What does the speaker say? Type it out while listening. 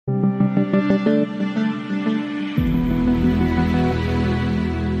Hi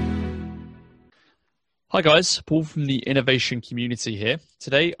guys, Paul from the innovation community here.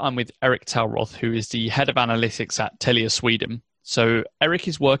 Today I'm with Erik Tallroth, who is the head of analytics at Telia Sweden. So Erik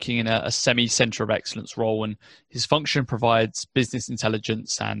is working in a semi-center of excellence role, and his function provides business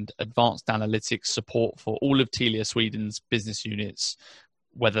intelligence and advanced analytics support for all of Telia Sweden's business units,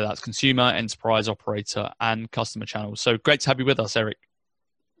 whether that's consumer, enterprise, operator, and customer channels. So great to have you with us, Erik.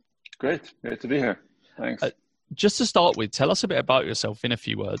 Great to be here. Thanks. Just to start with, tell us a bit about yourself in a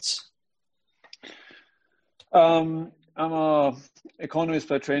few words. I'm an economist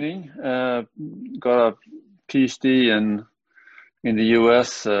by training. Got a PhD in the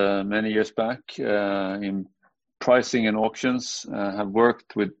US many years back in pricing and auctions. Have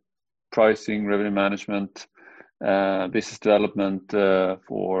worked with pricing, revenue management, business development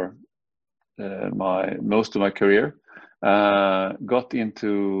for most of my career. Got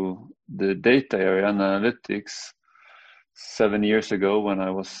into the data area and analytics 7 years ago when I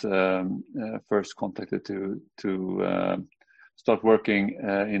was first contacted to start working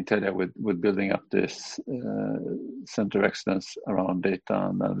in Telia with building up this center of excellence around data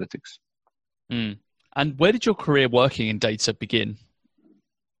and analytics. And where did your career working in data begin?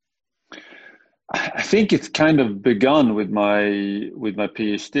 I think it's kind of begun with my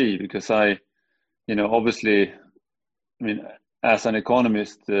PhD, because obviously, as an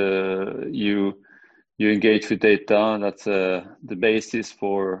economist, you engage with data. That's the basis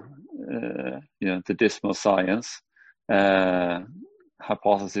for the dismal science,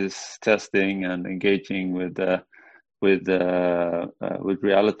 hypothesis testing, and engaging with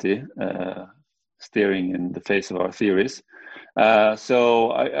reality, steering in the face of our theories.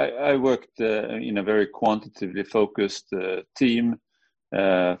 So I worked in a very quantitatively focused team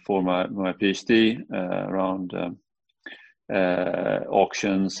for my PhD around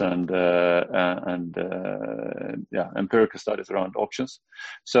auctions and empirical studies around auctions.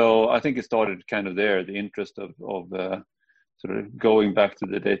 So I think it started kind of there, the interest of sort of going back to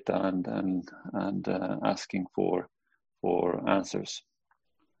the data and asking for answers.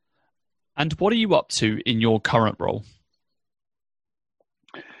 And what are you up to in your current role?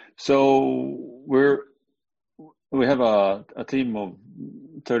 So we have a team of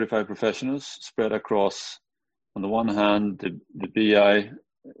 35 professionals spread across, on the one hand, the BI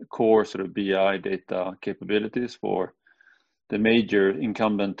core sort of BI data capabilities for the major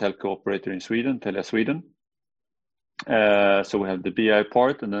incumbent telco operator in Sweden, Telia Sweden. So we have the BI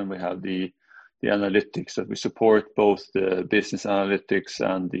part, and then we have the analytics that we support, both the business analytics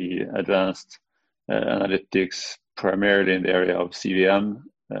and the advanced analytics, primarily in the area of CVM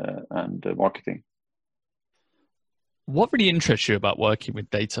and marketing. What really interests you about working with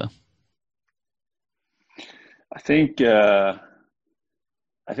data? I think there's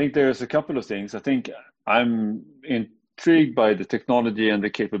a couple of things. I think I'm intrigued by the technology and the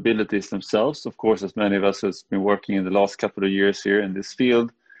capabilities themselves. Of course, as many of us has been working in the last couple of years here in this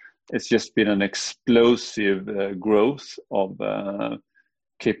field, it's just been an explosive growth of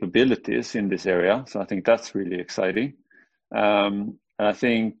capabilities in this area. So I think that's really exciting. And I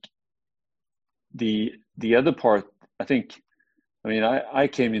think the other part, I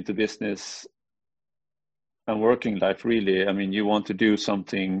came into business and working life really, you want to do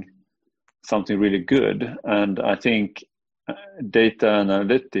something really good. And I think data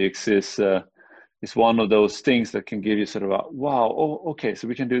analytics is one of those things that can give you sort of a, wow, okay, so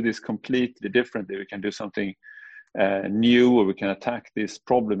we can do this completely differently. We can do something new, or we can attack this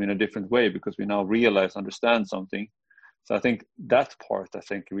problem in a different way because we now understand something. So I think that part,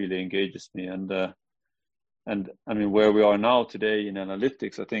 really engages me. And where we are now today in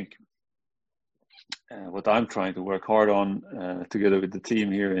analytics, I think what I'm trying to work hard on together with the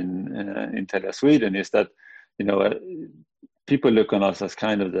team here in Telia Sweden is that, people look on us as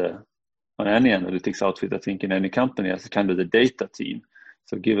kind of on any analytics outfit, I think in any company, as kind of the data team.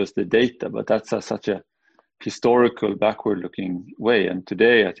 So give us the data, but that's such a historical backward-looking way. And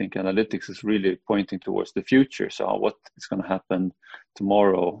today, I think analytics is really pointing towards the future. So what is going to happen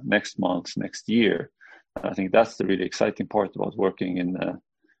tomorrow, next month, next year? And I think that's the really exciting part about working in the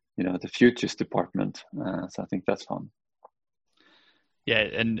futures department. So I think that's fun. Yeah,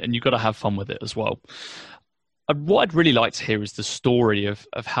 and you've got to have fun with it as well. What I'd really like to hear is the story of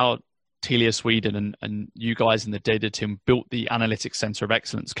how Telia Sweden and you guys in the data team built the Analytics Center of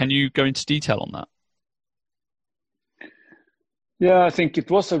Excellence. Can you go into detail on that? Yeah, I think it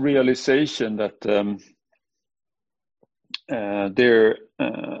was a realization that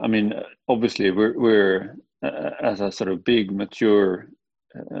obviously we're as a sort of big mature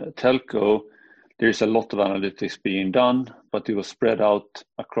telco, there's a lot of analytics being done, but it was spread out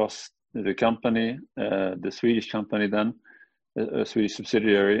across the company, the Swedish company then, a Swedish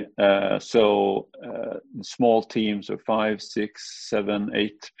subsidiary. Small teams of 5, 6, 7,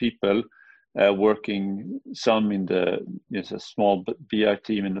 8 people working, some in a small BI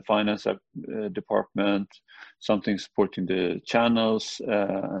team in the finance department, something supporting the channels,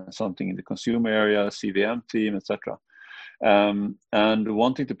 something in the consumer area, CVM team, etc. And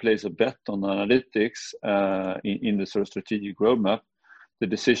wanting to place a bet on analytics in the sort of strategic roadmap, the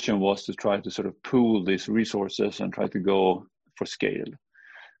decision was to try to sort of pool these resources and try to go for scale.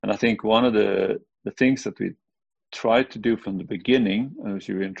 And I think one of the things that we tried to do from the beginning, and which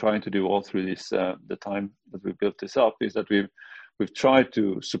we've been trying to do all through this the time that we built this up, is that we've tried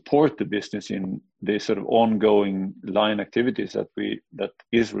to support the business in the sort of ongoing line activities that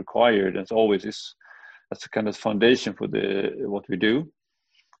is required, and always is. That's a kind of foundation for what we do.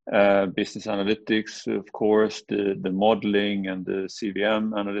 Business analytics, of course, the modeling and the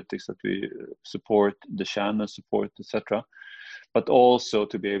CVM analytics that we support, the channel support, etc. But also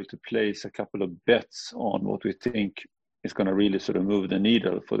to be able to place a couple of bets on what we think is going to really sort of move the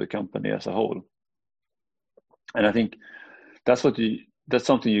needle for the company as a whole. And I think that's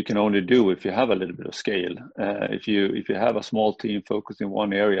something you can only do if you have a little bit of scale. If you have a small team focused in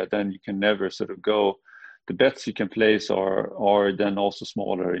one area, then you can never sort of go. The bets you can place are then also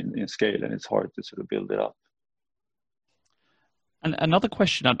smaller in scale, and it's hard to sort of build it up. And another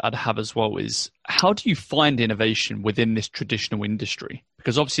question I'd have as well is, how do you find innovation within this traditional industry?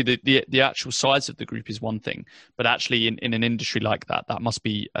 Because obviously the actual size of the group is one thing, but actually in an industry like that must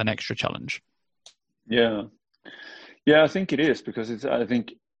be an extra challenge. Yeah, I think it is, because I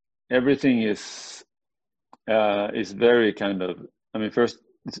think everything is very kind of, I mean, first,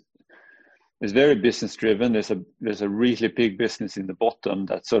 it's very business driven. There's a really big business in the bottom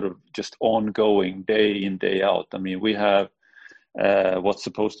that's sort of just ongoing day in, day out. I mean, we have what's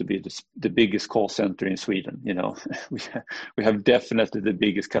supposed to be the biggest call center in Sweden. You know, we have definitely the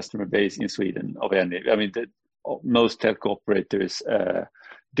biggest customer base in Sweden of any. I mean, most telco operators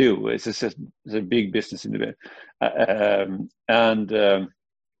do. It's a big business in the and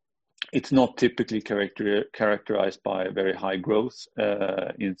it's not typically characterized by very high growth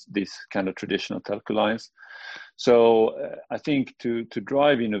in these kind of traditional telco lines. So I think to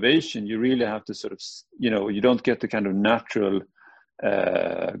drive innovation, you really have to sort of, you don't get the kind of natural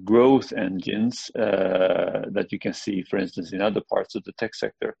growth engines that you can see, for instance, in other parts of the tech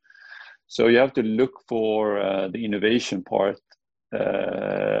sector. So you have to look for the innovation part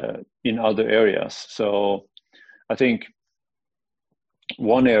in other areas. So I think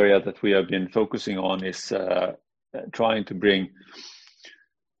one area that we have been focusing on is trying to bring,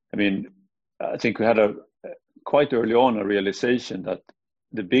 I think we had quite early on a realization that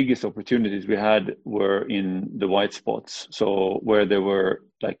the biggest opportunities we had were in the white spots. So where there were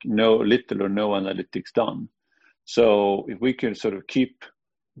like little or no analytics done. So if we can sort of keep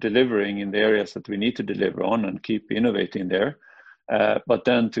delivering in the areas that we need to deliver on and keep innovating there, but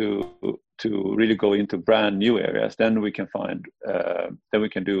then to really go into brand new areas, then we can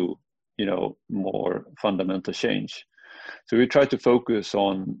do more fundamental change. So we try to focus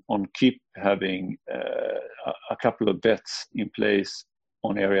on keep having a couple of bets in place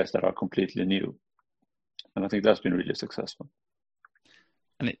on areas that are completely new, and I think that's been really successful.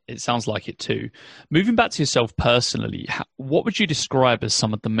 And it sounds like it too. Moving back to yourself personally, what would you describe as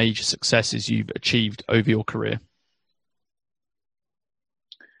some of the major successes you've achieved over your career?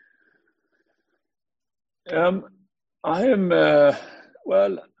 I am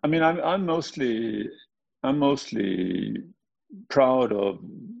well. I mean, I'm mostly proud of.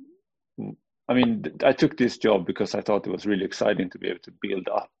 I mean, I took this job because I thought it was really exciting to be able to build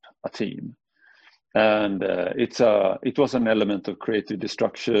up a team, and it was an element of creative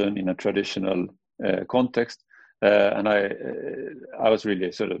destruction in a traditional context, and I was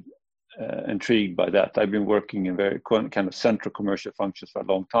really sort of intrigued by that. I've been working in very kind of central commercial functions for a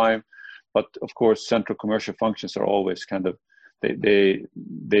long time. But of course, central commercial functions are always kind of, they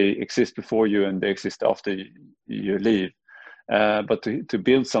exist before you and they exist after you leave. But to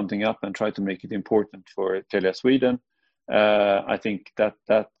build something up and try to make it important for Telia Sweden, I think that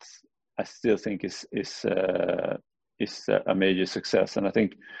I still think is a major success. And I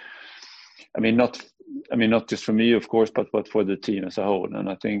think, not just for me, of course, but for the team as a whole. And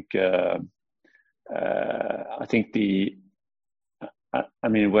I think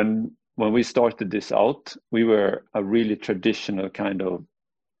when we started this out, we were a really traditional kind of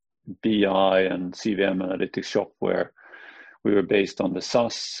BI and CVM analytics shop where we were based on the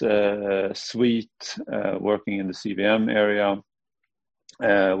SAS suite, working in the CVM area.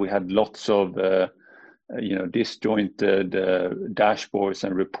 We had lots of disjointed dashboards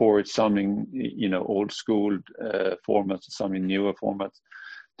and reports, some in old school formats, some in newer formats.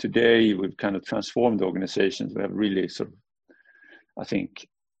 Today, we've kind of transformed the organizations. We have really sort of, I think,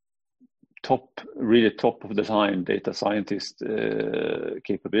 really top of the line data scientist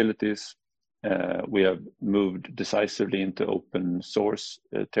capabilities. We have moved decisively into open source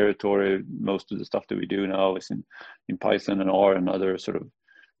territory. Most of the stuff that we do now is in Python and R and other sort of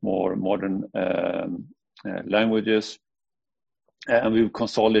more modern languages. And we've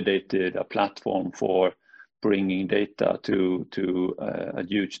consolidated a platform for bringing data to a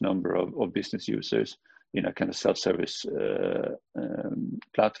huge number of business users in a kind of self-service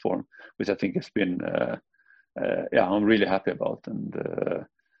platform, which I think has been, I'm really happy about. And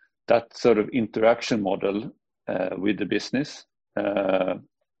that sort of interaction model with the business, I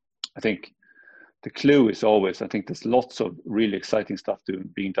think the clue is always, I think there's lots of really exciting stuff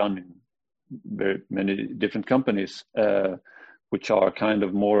being done in very many different companies, which are kind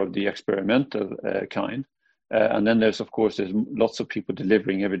of more of the experimental kind. And then there's lots of people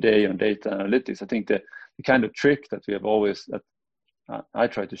delivering every day on data analytics. I think the kind of trick that we have always, that I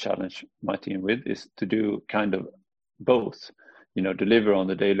try to challenge my team with, is to do kind of both, deliver on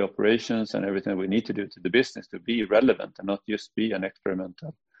the daily operations and everything we need to do to the business to be relevant and not just be an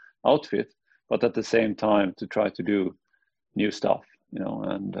experimental outfit, but at the same time to try to do new stuff,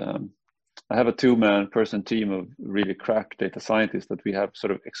 and I have a two-man person team of really crack data scientists that we have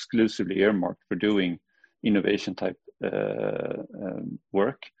sort of exclusively earmarked for doing innovation type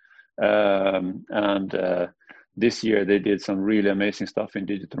work. And this year they did some really amazing stuff in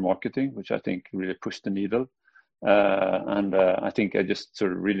digital marketing, which I think really pushed the needle. And I think I just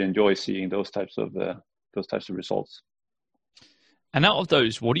sort of really enjoy seeing those types of results. And out of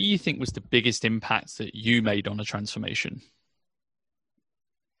those, what do you think was the biggest impact that you made on a transformation?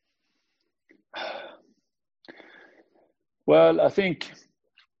 Well, I think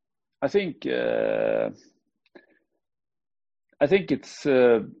it's,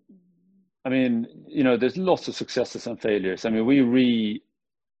 there's lots of successes and failures. I mean, we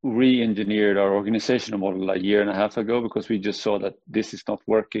re-engineered our organizational model a year and a half ago because we just saw that this is not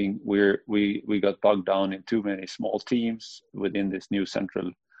working. We got bogged down in too many small teams within this new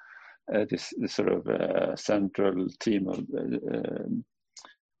central, this sort of central team of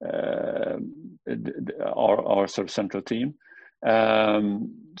our sort of central team.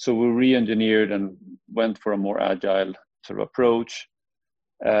 So we re-engineered and went for a more agile sort of approach.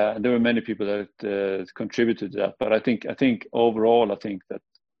 There were many people that contributed to that, but I think overall, I think that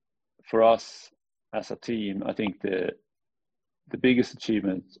for us as a team, I think the biggest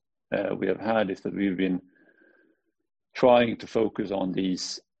achievement we have had is that we've been trying to focus on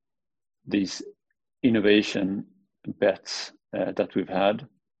these innovation bets that we've had.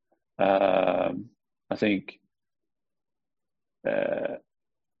 I think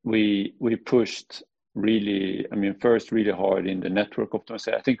we pushed really, first really hard in the network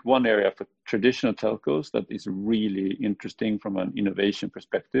optimization. I think one area for traditional telcos that is really interesting from an innovation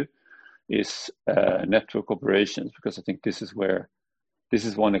perspective is network operations, because I think this is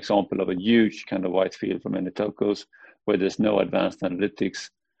one example of a huge kind of white field for many telcos where there's no advanced analytics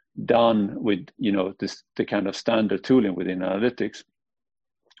done with the kind of standard tooling within analytics.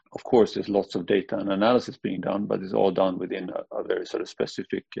 Of course, there's lots of data and analysis being done, but it's all done within a very sort of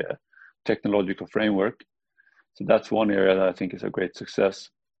specific technological framework. So that's one area that I think is a great success.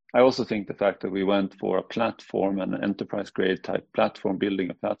 I also think the fact that we went for a platform, an enterprise-grade type platform, building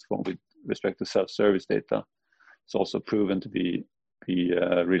a platform with respect to self-service data, it's also proven to be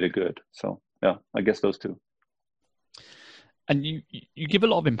really good. So yeah, I guess those two. And you give a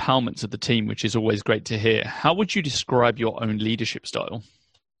lot of empowerment to the team, which is always great to hear. How would you describe your own leadership style?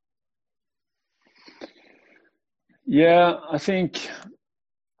 Yeah, I think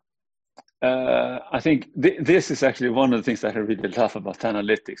this is actually one of the things that I really love about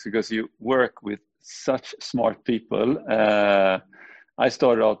analytics, because you work with such smart people. I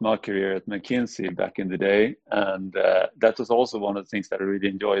started out my career at McKinsey back in the day, and that was also one of the things that I really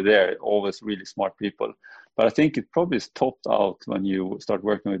enjoy there, always really smart people. But I think it probably is topped out when you start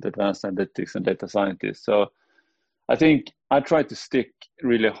working with advanced analytics and data scientists. So I think I try to stick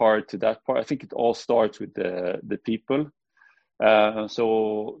really hard to that part. I think it all starts with the people.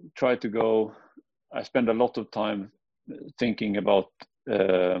 So try to go, I spend a lot of time thinking about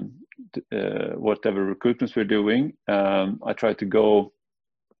whatever recruitments we're doing. I try to go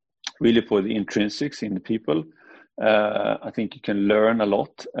really for the intrinsics in the people. I think you can learn a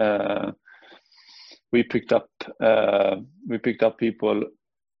lot. We picked up people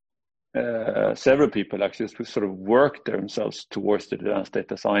several people actually sort of worked themselves towards the advanced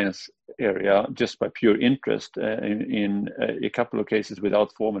data science area just by pure interest, in a couple of cases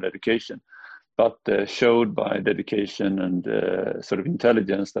without formal education, but showed by dedication and sort of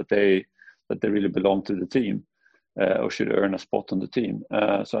intelligence that they really belong to the team, or should earn a spot on the team.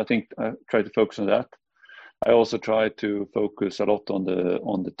 So I think I try to focus on that. I also try to focus a lot on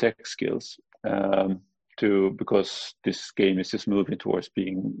the tech skills, because this game is just moving towards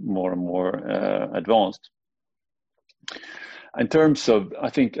being more and more advanced. In terms of, I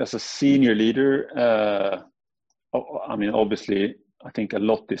think as a senior leader, I mean, obviously, I think a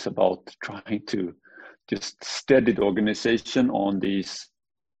lot is about trying to just steady the organization on these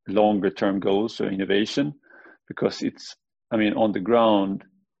longer term goals or innovation, because it's, I mean, on the ground,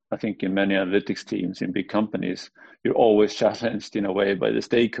 I think in many analytics teams in big companies, you're always challenged in a way by the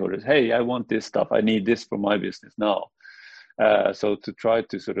stakeholders. Hey, I want this stuff. I need this for my business now. So to try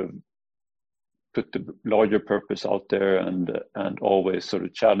to sort of put the larger purpose out there and always sort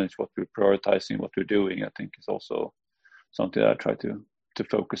of challenge what we're prioritizing, what we're doing, I think is also something that I try to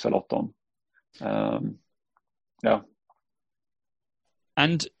focus a lot on. Yeah.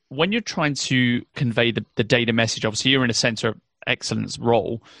 And when you're trying to convey the data message, obviously you're in a center of excellence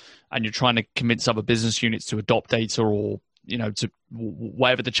role, and you're trying to convince other business units to adopt data, or to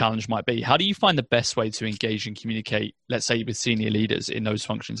whatever the challenge might be. How do you find the best way to engage and communicate, let's say, with senior leaders in those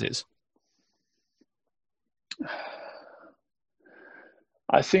functions is?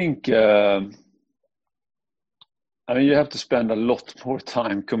 I think I mean, you have to spend a lot more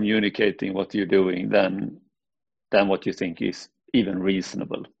time communicating what you're doing than what you think is even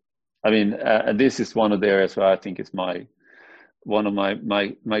reasonable. I mean, this is one of the areas where I think it's one of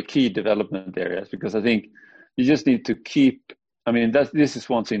my key development areas, because I think you just need to keep, I mean, this is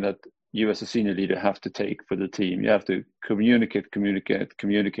one thing that you as a senior leader have to take for the team. You have to communicate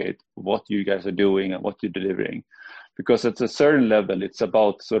what you guys are doing and what you're delivering, because at a certain level, it's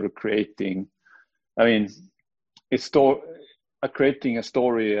about sort of creating, I mean, creating a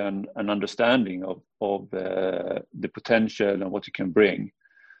story and an understanding of the potential and what you can bring.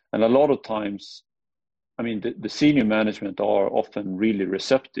 And a lot of times, I mean, the senior management are often really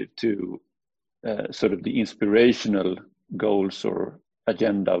receptive to sort of the inspirational goals or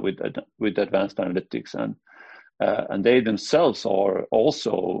agenda with advanced analytics, and they themselves are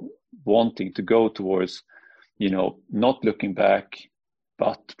also wanting to go towards, not looking back,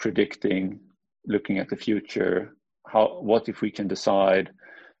 but predicting, looking at the future. What if we can decide,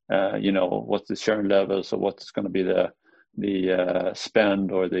 what's the churn levels, or what's going to be the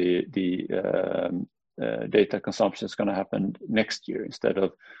spend or the data consumption is going to happen next year, instead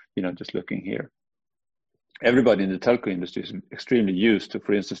of just looking here. Everybody in the telco industry is extremely used to,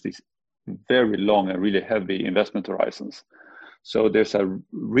 for instance, these very long and really heavy investment horizons. So there's a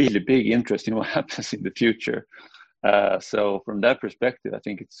really big interest in what happens in the future. So from that perspective, I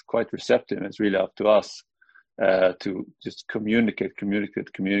think it's quite receptive, and it's really up to us to just communicate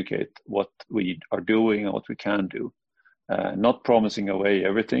what we are doing and what we can do. Not promising away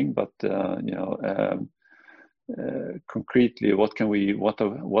everything, but concretely, what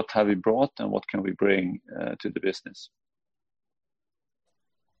have we brought, and what can we bring to the business.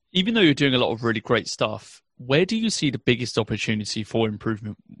 Even though you're doing a lot of really great stuff, where do you see the biggest opportunity for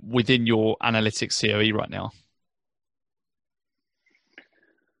improvement within your analytics COE right now?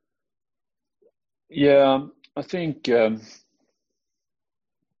 Yeah, I think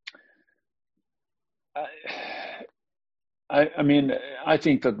I mean, I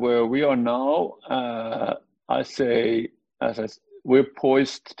think that where we are now, I say, we're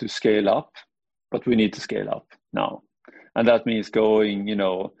poised to scale up, but we need to scale up now. And that means going,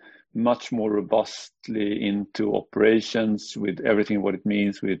 much more robustly into operations, with everything what it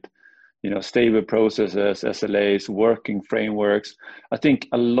means, with, stable processes, SLAs, working frameworks. I think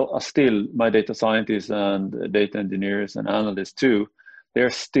still my data scientists and data engineers and analysts too,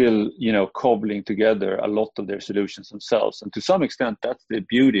 they're still, cobbling together a lot of their solutions themselves. And to some extent, that's the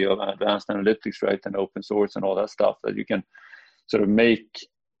beauty of advanced analytics, right? And open source and all that stuff, that you can sort of make,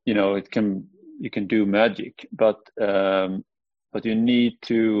 you can do magic, but you need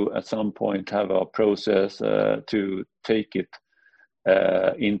to, at some point, have a process to take it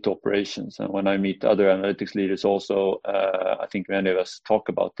into operations. And when I meet other analytics leaders also, I think many of us talk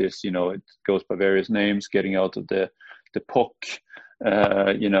about this, it goes by various names, getting out of the POC,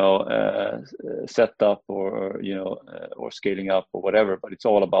 setup, or scaling up, or whatever, but it's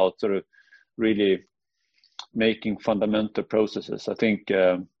all about sort of really making fundamental processes. I think,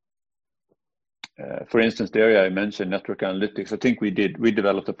 for instance, the area I mentioned, network analytics, I think we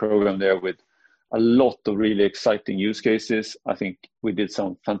developed a program there with a lot of really exciting use cases. I think we did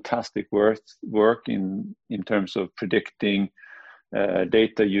some fantastic work in terms of predicting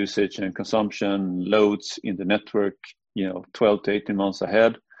data usage and consumption loads in the network, 12 to 18 months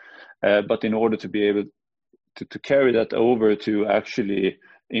ahead. But in order to be able to carry that over to actually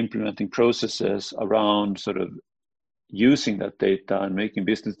implementing processes around sort of using that data and making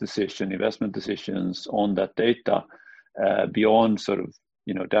business decisions, investment decisions on that data beyond sort of,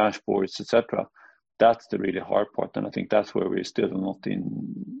 dashboards, etc. That's the really hard part. And I think that's where we're still not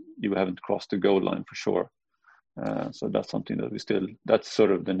you haven't crossed the goal line for sure. So that's something that that's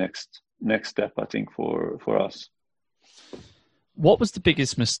sort of the next step, I think, for us. What was the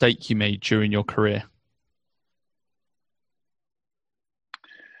biggest mistake you made during your career?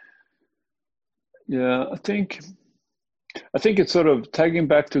 Yeah, I think it's sort of tagging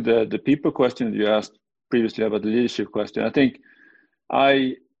back to the people question that you asked previously about the leadership question. I think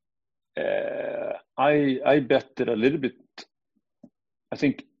I betted a little bit, I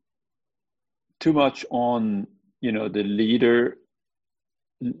think, too much on the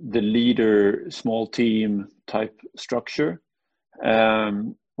leader small team type structure,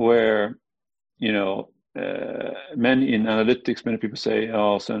 where many in analytics, many people say,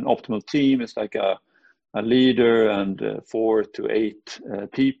 so an optimal team is like a leader and 4 to 8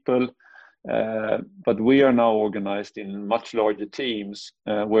 people. But we are now organized in much larger teams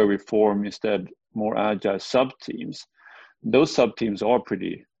where we form instead more agile sub teams. Those sub teams are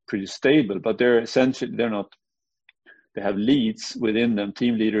pretty stable, but they're not. They have leads within them,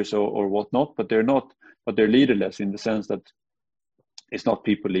 team leaders or whatnot, but they're leaderless in the sense that it's not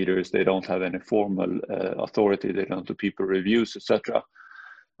people leaders. They don't have any formal authority. They don't do people reviews, etc.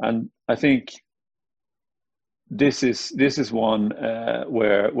 And I think this is one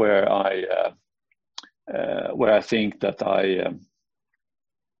where I think that I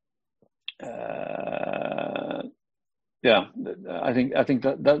think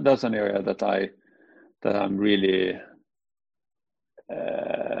that's an area that I'm really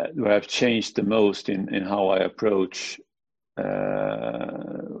where I've changed the most in how I approach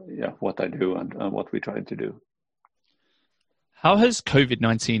what I do and what we try to do. How has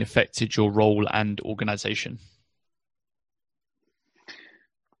COVID-19 affected your role and organization?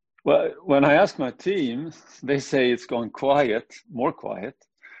 Well, when I ask my team, they say it's gone more quiet.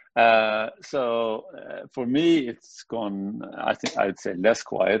 So for me, it's gone, I think I'd say less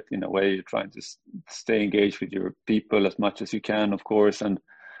quiet in a way. You're trying to stay engaged with your people as much as you can, of course, and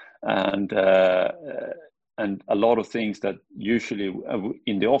a lot of things that usually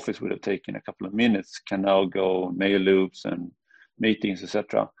in the office would have taken a couple of minutes can now go mail loops and meetings,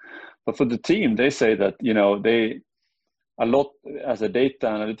 etc. But for the team, they say that a lot as a data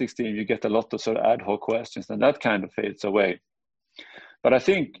analytics team, you get a lot of sort of ad hoc questions, and that kind of fades away. But I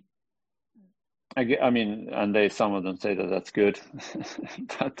think, and some of them say that that's good,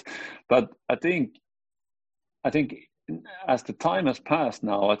 but I think as the time has passed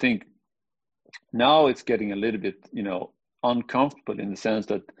now, I think now it's getting a little bit, uncomfortable in the sense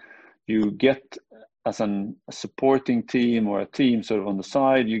that you get as a supporting team or a team sort of on the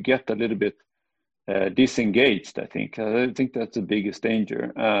side, you get a little bit disengaged. I think that's the biggest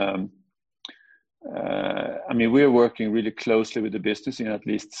danger. We're working really closely with the business in at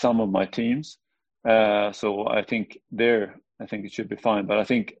least some of my teams. So I think it should be fine. But I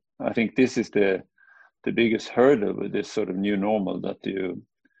think this is the biggest hurdle with this sort of new normal, that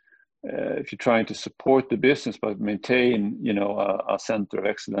if you're trying to support the business but maintain, a center of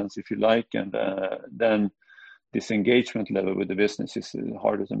excellence, if you like, and then this engagement level with the business is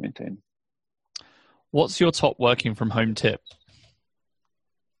harder to maintain. What's your top working from home tip?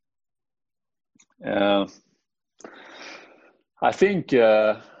 I think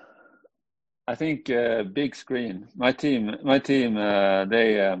big screen. My team,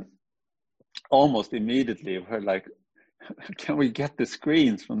 they almost immediately were like, "Can we get the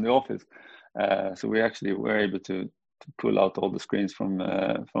screens from the office?" So we actually were able to pull out all the screens from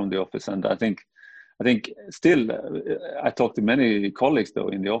the office, and I think still I talked to many colleagues though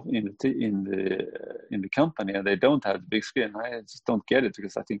in the company, and they don't have the big screen. I just don't get it,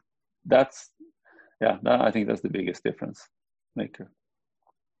 because I think that's the biggest difference maker.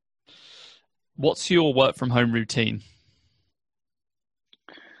 What's your work from home routine?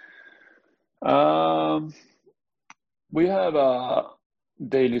 We have a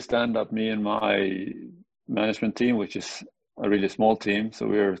daily stand-up, me and my management team, which is a really small team. So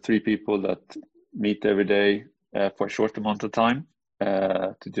we're 3 people that meet every day for a short amount of time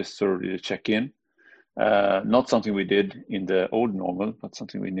to just sort of really check in. Not something we did in the old normal, but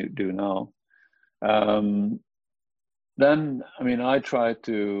something we do now. Then, I try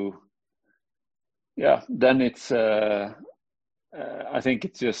to then it's I think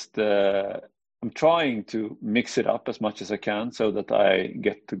it's just I'm trying to mix it up as much as I can so that I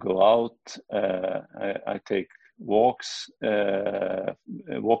get to go out. I take walks,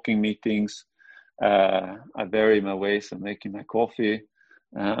 walking meetings. I vary my ways of making my coffee.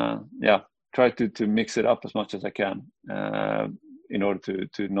 Try to mix it up as much as I can in order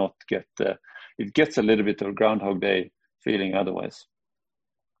to not get it gets a little bit of Groundhog Day feeling otherwise.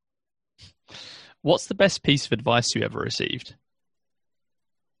 What's the best piece of advice you ever received?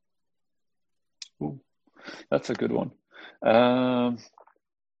 Ooh, that's a good one. I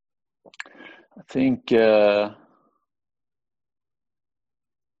think the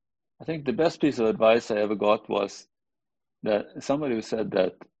best piece of advice I ever got was that somebody who said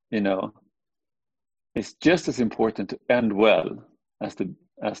that, it's just as important to end well as to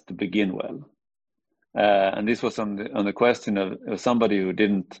begin well. And this was on the question of somebody who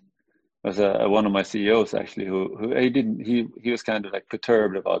didn't, was one of my CEOs actually, who he was kind of like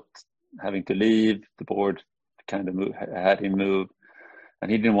perturbed about having to leave. The board kind of had him move,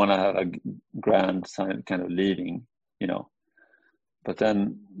 and he didn't want to have a grand sign kind of leaving, But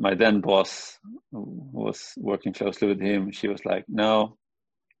then my then boss, who was working closely with him, she was like, "No,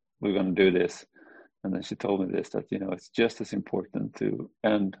 we're going to do this." And then she told me this, that, it's just as important to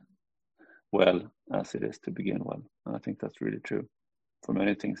end well as it is to begin well. And I think that's really true for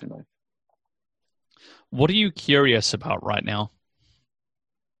many things in life. What are you curious about right now?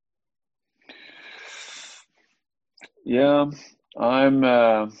 Yeah, I'm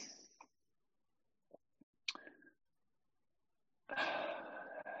I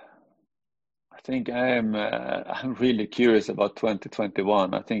think I'm really curious about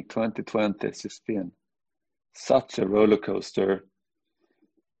 2021. I think 2020 has just been such a roller coaster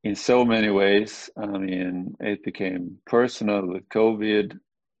in so many ways. I mean, it became personal with COVID,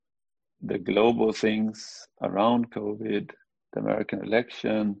 the global things around COVID, the American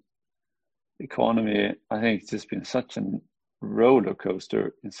election, economy. I think it's just been such a roller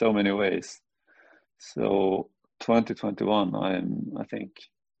coaster in so many ways. So 2021, I think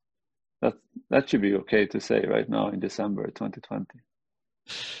that should be okay to say right now in December 2020.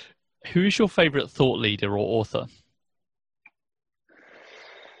 Who is your favorite thought leader or author?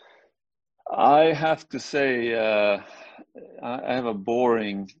 I have to say, I have a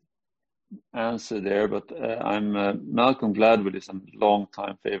boring answer there, but I'm Malcolm Gladwell is a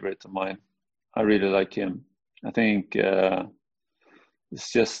long-time favorite of mine. I really like him. I think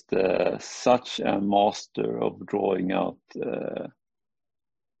it's just such a master of drawing out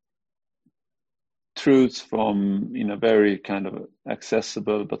truths from very kind of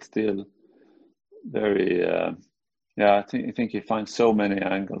accessible but still very I think he finds so many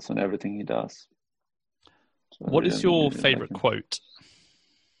angles on everything he does. So what is your favorite quote?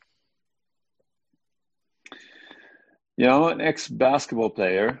 I'm an ex-basketball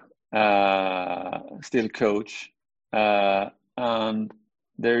player, still coach, and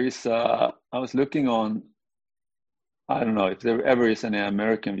there is I was looking on, I don't know if there ever is any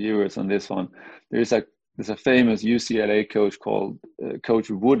American viewers on this one. There's a famous UCLA coach called Coach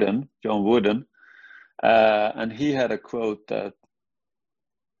Wooden, John Wooden, and he had a quote that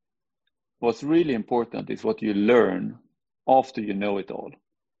what's really important is what you learn after you know it all.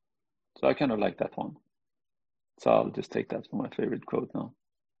 So I kind of like that one. So I'll just take that for my favorite quote now.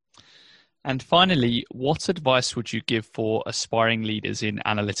 And finally, what advice would you give for aspiring leaders in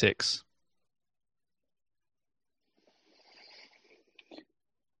analytics?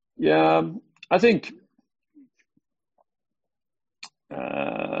 Yeah, I think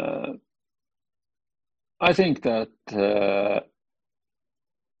that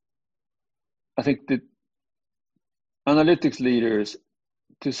I think that analytics leaders,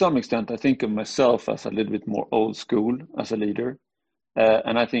 to some extent, I think of myself as a little bit more old school as a leader.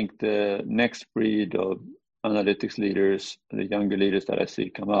 And I think the next breed of analytics leaders, the younger leaders that I see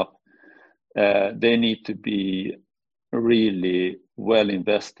come up, they need to be really well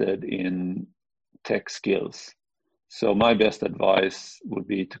invested in tech skills. So my best advice would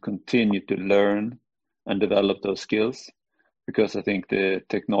be to continue to learn and develop those skills, because I think the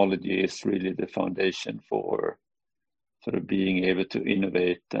technology is really the foundation for sort of being able to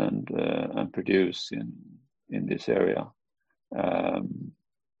innovate and produce in this area.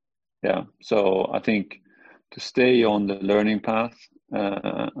 So I think to stay on the learning path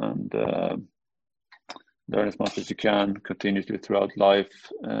and learn as much as you can continuously throughout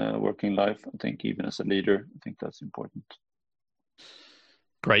life, working life. I think even as a leader, I think that's important.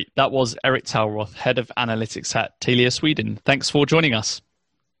 Great. That was Erik Tallroth, Head of Analytics at Telia Sweden. Thanks for joining us.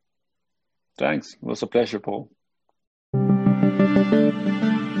 Thanks. It was a pleasure, Paul.